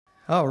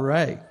All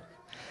right.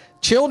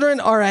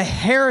 Children are a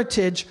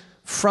heritage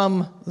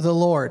from the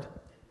Lord.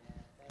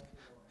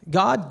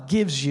 God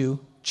gives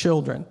you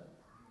children.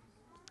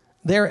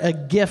 They're a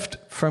gift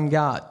from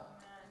God.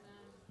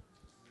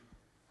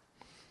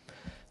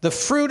 The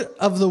fruit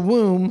of the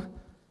womb,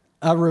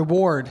 a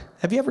reward.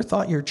 Have you ever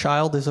thought your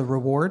child is a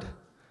reward?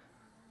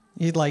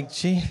 You'd like,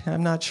 gee,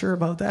 I'm not sure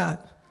about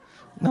that.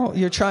 No,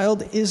 your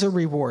child is a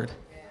reward.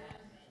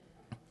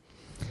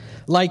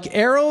 Like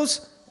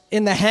arrows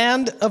in the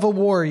hand of a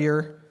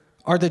warrior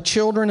are the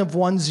children of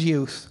one's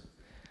youth.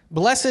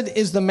 Blessed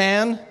is the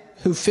man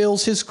who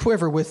fills his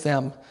quiver with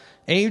them.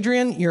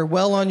 Adrian, you're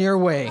well on your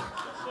way.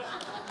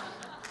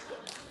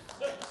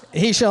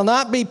 He shall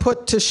not be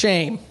put to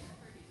shame.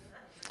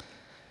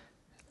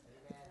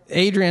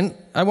 Adrian,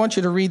 I want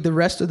you to read the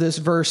rest of this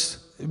verse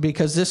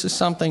because this is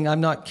something,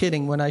 I'm not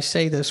kidding when I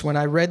say this. When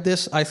I read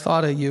this, I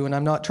thought of you, and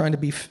I'm not trying to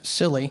be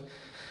silly.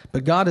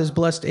 But God has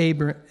blessed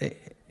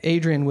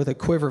Adrian with a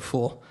quiver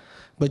full.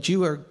 But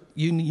you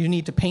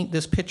need to paint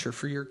this picture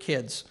for your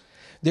kids.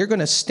 They're going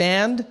to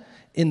stand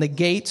in the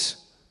gates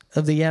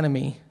of the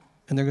enemy,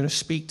 and they're going to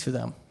speak to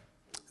them.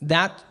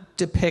 That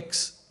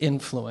depicts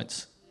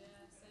influence.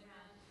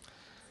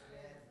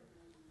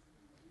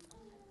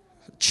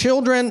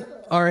 Children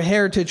are a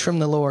heritage from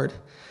the Lord.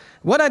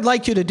 What I'd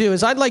like you to do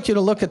is I'd like you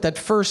to look at that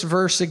first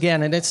verse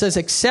again, and it says,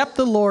 except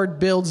the Lord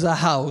builds a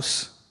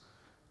house,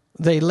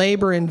 they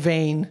labor in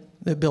vain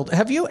that build.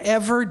 Have you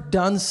ever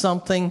done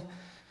something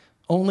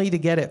only to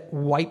get it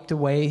wiped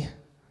away?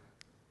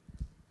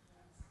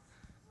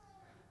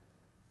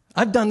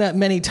 I've done that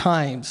many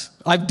times.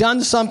 I've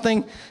done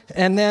something,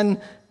 and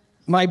then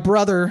my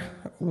brother,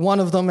 one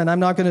of them, and I'm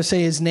not going to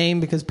say his name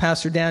because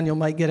Pastor Daniel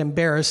might get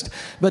embarrassed,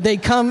 but they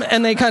come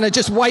and they kind of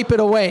just wipe it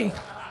away.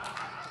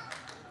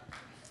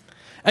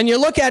 And you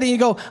look at it and you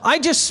go, I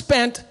just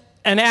spent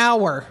an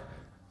hour.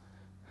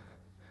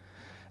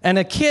 And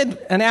a kid,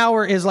 an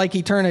hour is like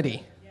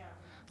eternity. Yeah.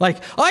 Like,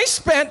 I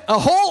spent a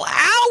whole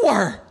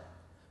hour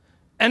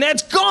and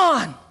that's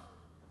gone.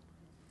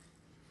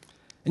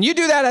 And you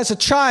do that as a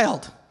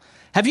child.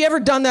 Have you ever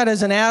done that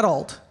as an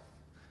adult?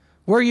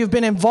 Where you've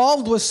been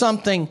involved with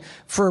something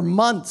for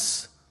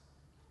months.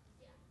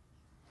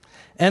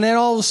 And then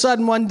all of a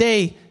sudden one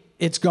day,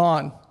 it's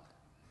gone.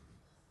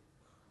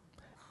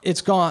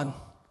 It's gone.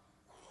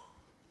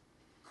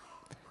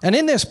 And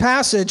in this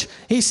passage,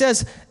 he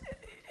says,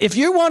 if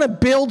you want to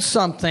build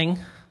something,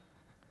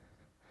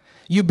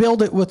 you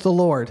build it with the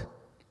Lord.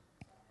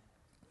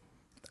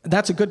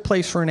 That's a good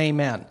place for an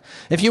amen.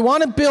 If you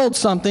want to build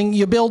something,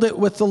 you build it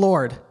with the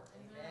Lord.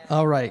 Amen.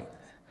 All right.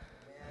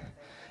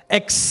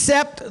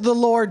 Except the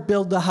Lord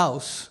build the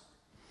house.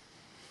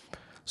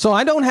 So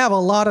I don't have a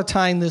lot of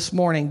time this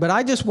morning, but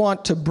I just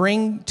want to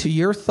bring to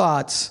your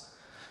thoughts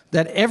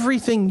that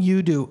everything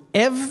you do,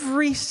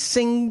 every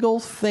single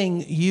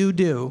thing you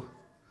do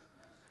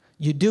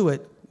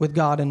it with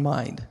God in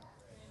mind.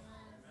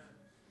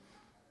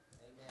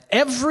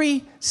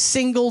 Every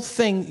single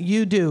thing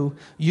you do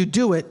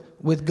it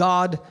with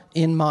God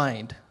in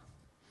mind.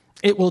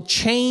 It will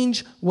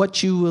change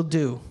what you will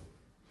do.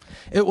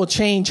 It will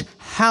change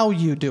how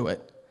you do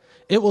it.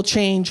 It will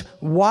change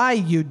why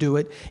you do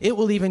it. It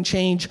will even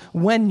change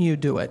when you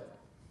do it.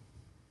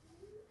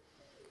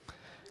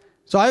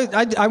 So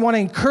I want to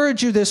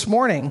encourage you this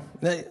morning.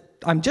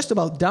 I'm just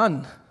about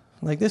done.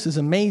 Like, this is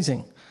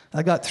amazing.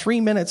 I got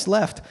 3 minutes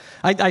left.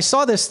 I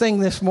saw this thing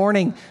this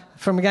morning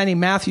from a guy named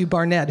Matthew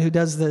Barnett who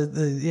does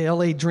the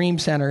LA Dream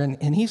Center,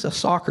 and he's a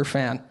soccer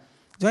fan.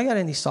 Do I got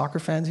any soccer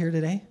fans here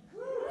today?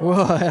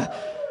 Whoa,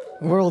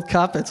 World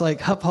Cup, it's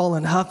like hup, hull,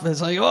 and hup.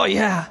 It's like, oh,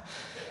 yeah.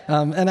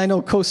 And I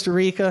know Costa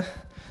Rica,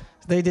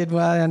 they did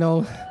well. I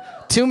know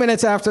 2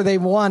 minutes after they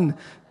won,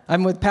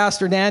 I'm with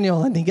Pastor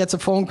Daniel, and he gets a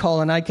phone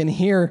call, and I can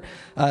hear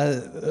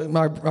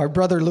our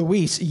brother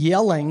Luis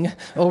yelling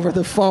over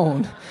the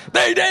phone,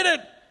 they did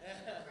it!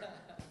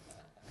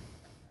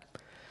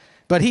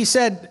 But he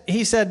said,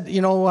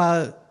 you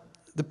know,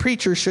 the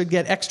preacher should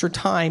get extra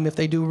time if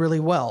they do really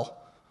well.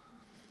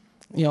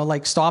 You know,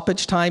 like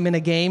stoppage time in a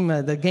game.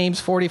 The game's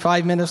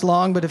 45 minutes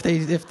long, but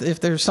if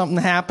there's something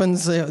that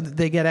happens,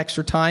 they get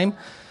extra time.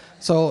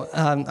 So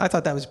I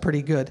thought that was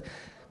pretty good.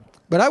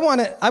 But I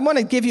want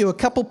to give you a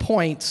couple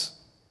points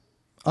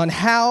on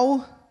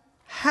how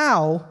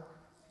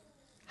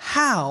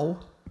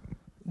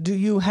do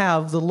you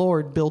have the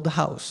Lord build the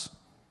house?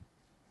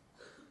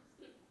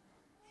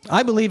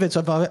 I believe it's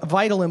of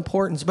vital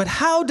importance, but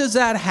how does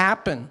that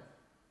happen?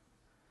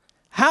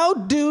 How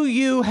do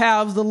you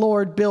have the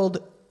Lord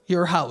build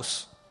your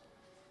house?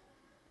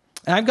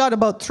 And I've got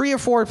about 3 or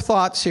 4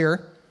 thoughts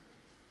here,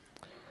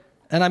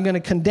 and I'm going to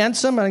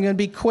condense them, and I'm going to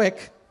be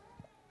quick.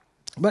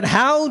 But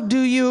how do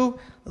you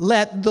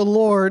let the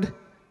Lord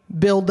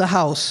build the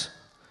house?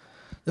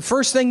 The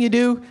first thing you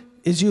do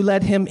is you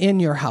let him in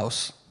your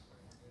house.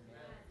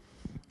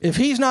 If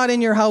he's not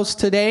in your house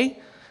today,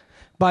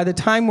 by the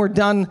time we're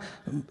done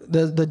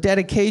the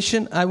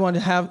dedication, I want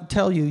to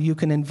tell you, you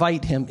can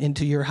invite him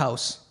into your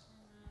house.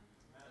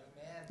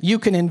 You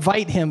can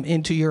invite him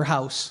into your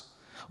house.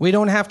 We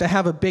don't have to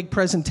have a big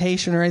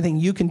presentation or anything.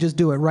 You can just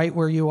do it right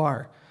where you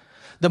are.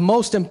 The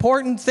most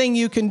important thing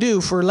you can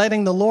do for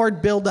letting the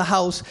Lord build the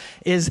house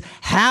is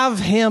have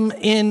him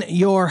in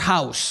your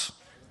house.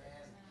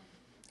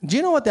 Do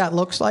you know what that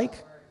looks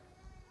like?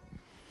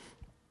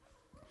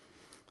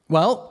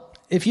 Well,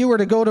 if you were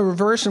to go to a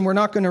verse, and we're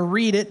not going to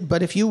read it,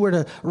 but if you were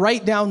to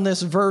write down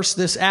this verse,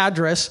 this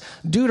address,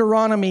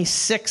 Deuteronomy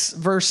 6,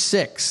 verse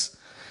 6.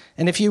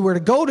 And if you were to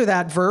go to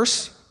that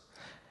verse,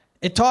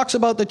 it talks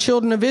about the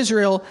children of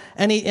Israel,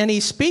 and he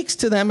speaks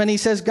to them, and he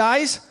says,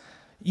 guys,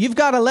 you've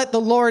got to let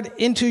the Lord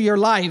into your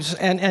lives.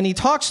 And he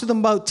talks to them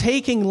about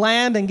taking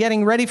land and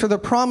getting ready for the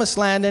promised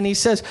land. And he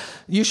says,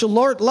 you shall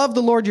love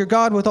the Lord your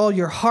God with all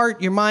your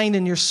heart, your mind,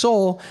 and your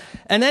soul.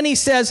 And then he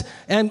says,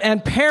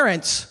 and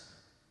parents,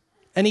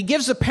 and he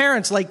gives the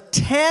parents like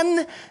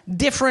 10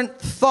 different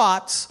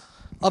thoughts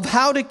of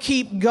how to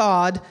keep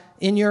God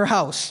in your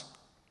house.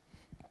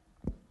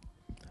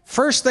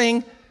 First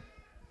thing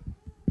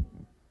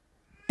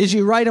is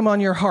you write him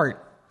on your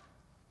heart.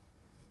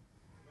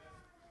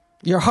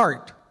 Your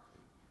heart.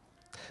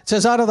 It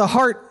says out of the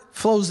heart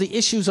flows the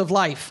issues of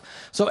life.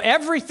 So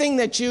everything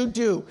that you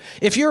do,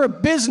 if you're a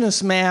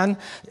businessman,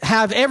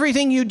 have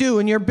everything you do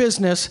in your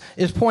business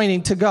is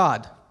pointing to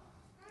God.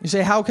 You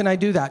say, how can I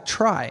do that?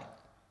 Try.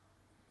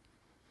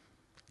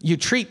 You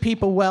treat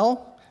people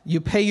well.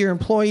 You pay your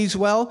employees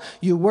well.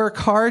 You work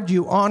hard.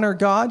 You honor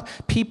God.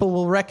 People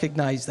will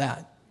recognize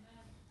that.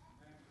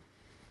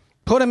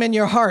 Put them in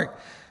your heart.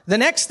 The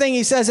next thing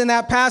he says in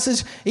that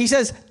passage, he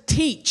says,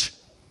 teach.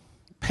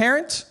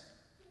 Parents,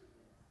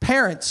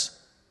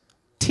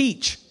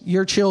 teach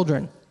your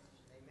children.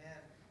 Amen.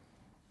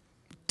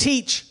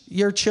 Teach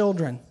your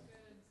children.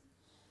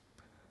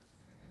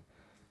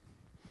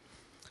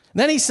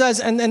 Then he says,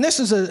 and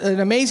this is an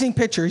amazing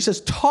picture. He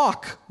says,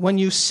 talk when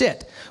you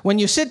sit. When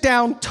you sit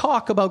down,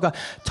 talk about God.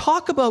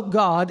 Talk about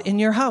God in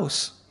your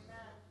house.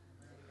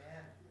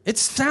 Amen. It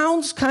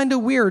sounds kind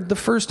of weird the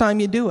first time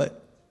you do it.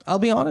 I'll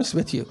be honest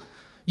with you.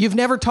 You've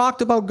never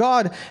talked about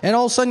God, and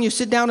all of a sudden you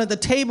sit down at the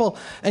table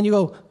and you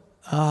go,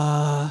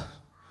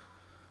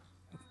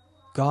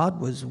 God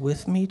was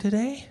with me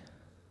today?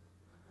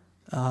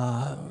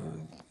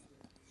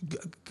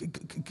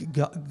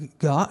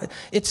 God.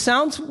 It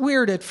sounds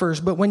weird at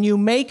first, but when you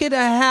make it a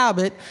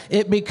habit,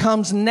 it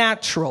becomes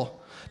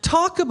natural.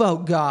 Talk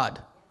about God.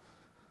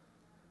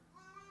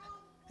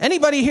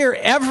 Anybody here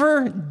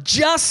ever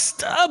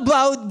just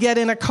about get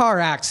in a car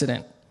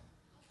accident?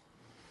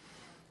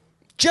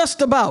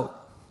 Just about.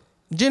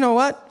 Do you know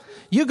what?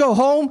 You go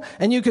home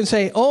and you can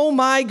say, oh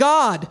my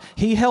God,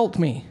 he helped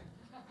me.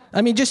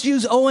 I mean, just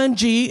use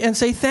OMG and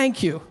say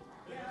thank you.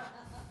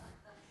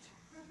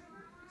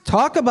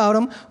 Talk about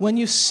him when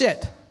you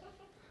sit.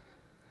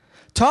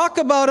 Talk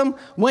about him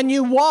when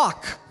you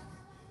walk.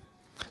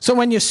 So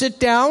when you sit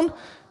down,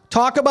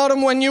 talk about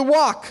him when you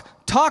walk.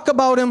 Talk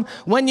about him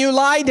when you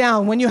lie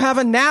down, when you have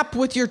a nap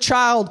with your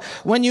child.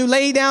 When you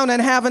lay down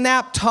and have a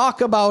nap,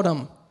 talk about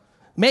him.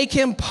 Make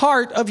him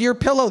part of your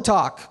pillow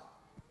talk.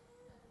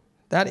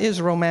 That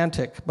is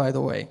romantic, by the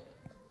way.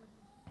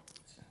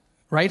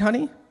 Right,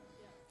 honey?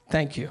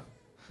 Thank you.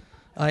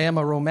 I am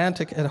a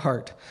romantic at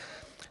heart.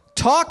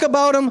 Talk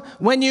about him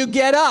when you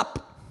get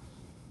up.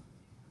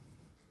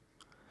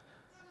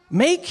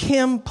 Make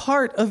him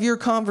part of your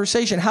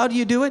conversation. How do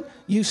you do it?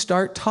 You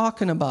start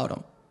talking about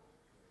him.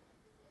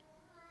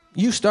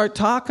 You start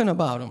talking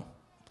about him.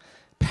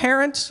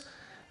 Parents,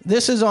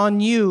 this is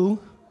on you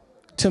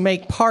to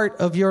make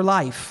part of your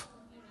life.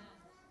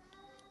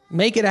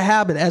 Make it a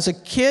habit. As a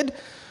kid,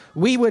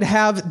 we would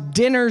have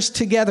dinners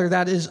together.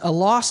 That is a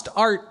lost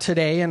art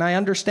today, and I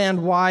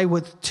understand why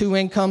with two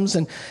incomes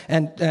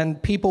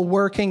and people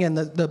working and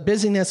the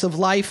busyness of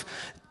life.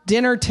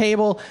 Dinner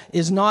table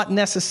is not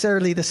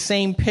necessarily the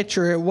same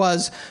picture it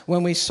was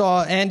when we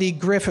saw Andy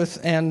Griffith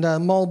and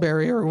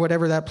Mulberry, or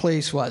whatever that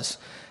place was.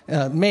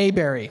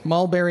 Mayberry,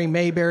 Mulberry,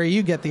 Mayberry,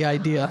 you get the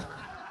idea.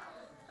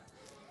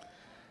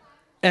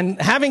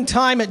 And having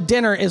time at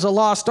dinner is a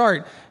lost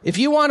art. If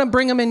you want to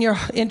bring them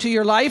into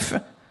your life,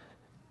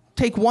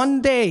 take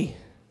one day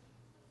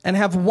and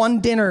have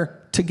one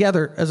dinner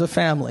together as a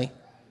family.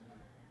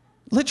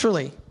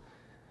 Literally.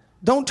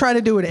 Don't try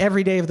to do it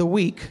every day of the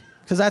week,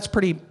 because that's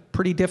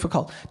pretty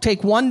difficult.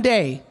 Take one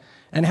day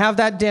and have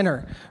that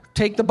dinner.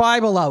 Take the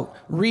Bible out.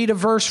 Read a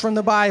verse from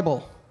the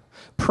Bible.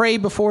 Pray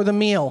before the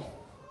meal.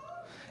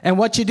 And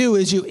what you do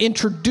is you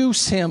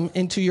introduce him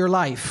into your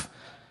life.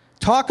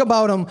 Talk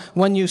about him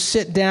when you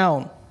sit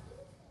down.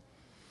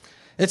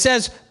 It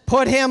says,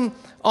 put him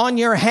on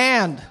your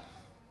hand.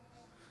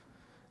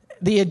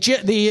 The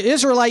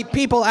Israelite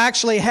people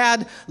actually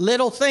had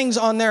little things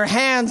on their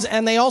hands,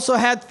 and they also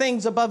had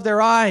things above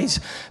their eyes.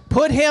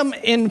 Put him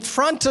in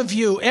front of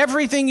you.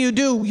 Everything you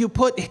do, you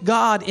put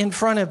God in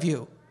front of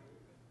you.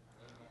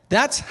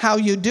 That's how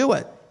you do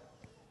it.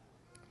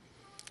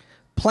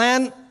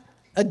 Plan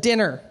a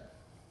dinner.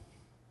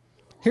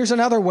 Here's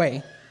another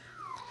way.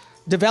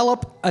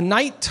 Develop a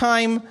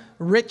nighttime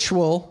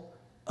ritual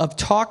of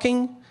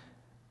talking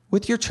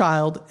with your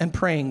child and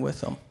praying with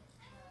them.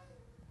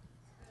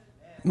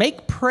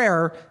 Make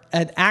prayer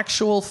an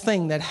actual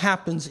thing that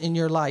happens in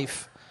your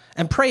life.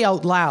 And pray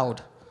out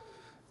loud.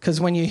 Because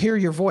when you hear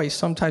your voice,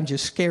 sometimes you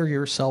scare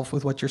yourself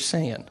with what you're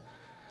saying.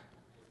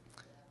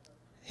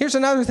 Here's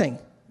another thing.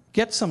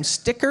 Get some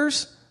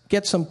stickers,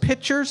 get some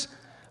pictures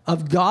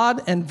of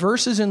God and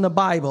verses in the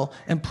Bible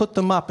and put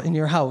them up in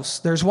your house.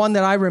 There's one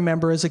that I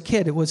remember as a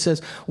kid. It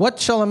says, what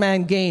shall a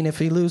man gain if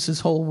he loses his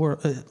whole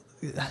world?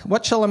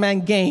 What shall a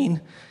man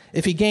gain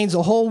if he gains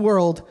the whole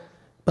world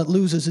but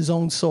loses his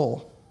own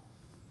soul?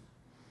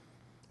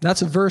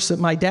 That's a verse that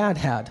my dad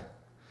had.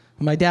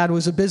 My dad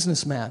was a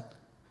businessman.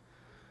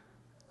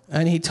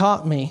 And he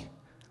taught me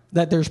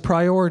that there's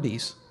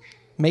priorities.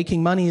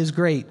 Making money is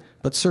great,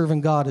 but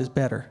serving God is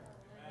better.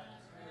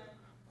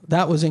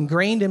 That was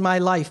ingrained in my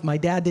life. My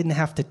dad didn't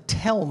have to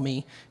tell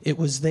me it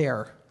was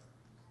there.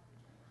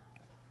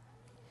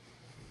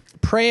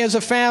 Pray as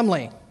a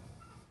family.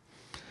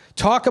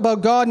 Talk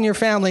about God in your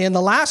family. And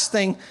the last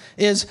thing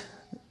is,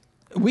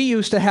 we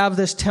used to have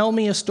this Tell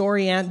Me a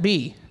Story, Aunt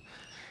B.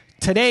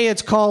 Today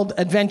it's called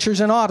Adventures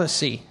in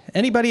Odyssey.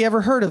 Anybody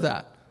ever heard of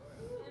that?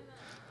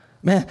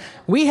 Man,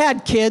 we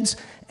had kids,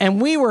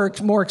 and we were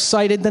more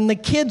excited than the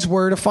kids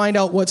were to find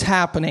out what's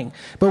happening.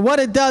 But what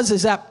it does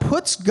is that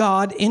puts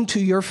God into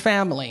your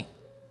family.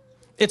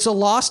 It's a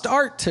lost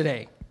art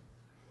today.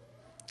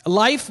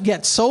 Life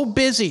gets so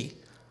busy.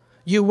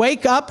 You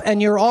wake up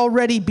and you're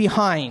already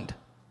behind.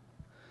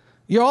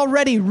 You're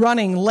already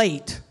running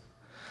late.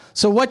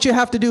 So what you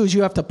have to do is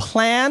you have to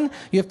plan,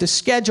 you have to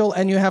schedule,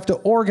 and you have to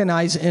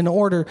organize in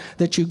order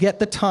that you get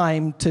the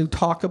time to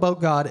talk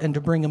about God and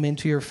to bring Him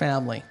into your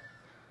family.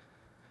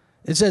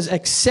 It says,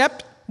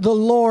 except the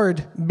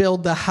Lord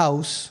build the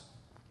house,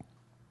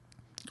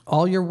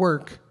 all your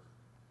work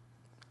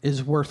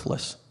is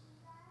worthless.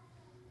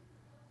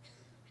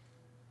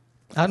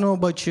 I don't know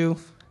about you,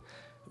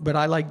 but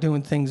I like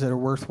doing things that are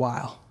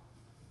worthwhile.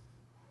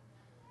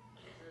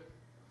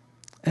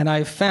 And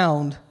I've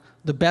found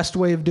the best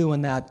way of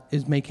doing that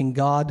is making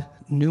God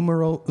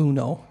numero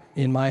uno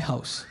in my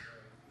house.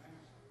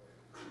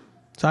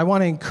 So I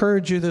want to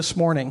encourage you this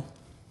morning.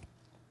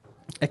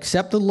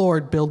 Except the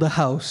Lord build a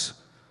house,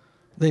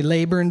 they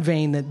labor in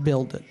vain that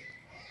build it.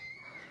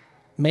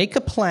 Make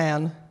a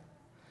plan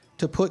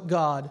to put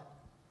God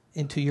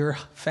into your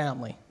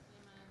family.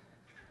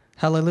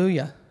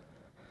 Hallelujah.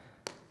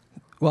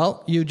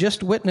 Well, you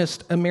just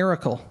witnessed a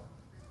miracle.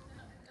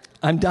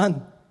 I'm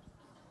done.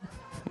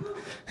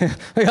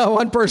 I got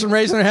one person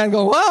raising their hand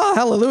going, wow,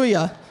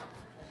 hallelujah.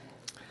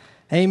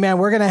 Amen.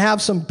 We're going to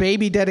have some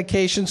baby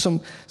dedications,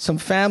 some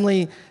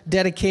family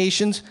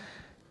dedications.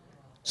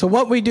 So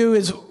what we do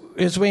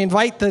is we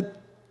invite the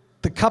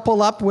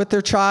couple up with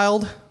their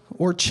child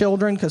or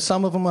children, because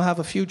some of them will have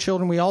a few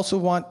children. We also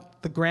want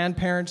the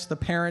grandparents, the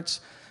parents,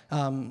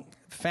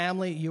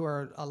 family. You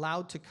are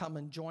allowed to come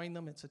and join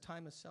them. It's a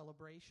time of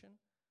celebration.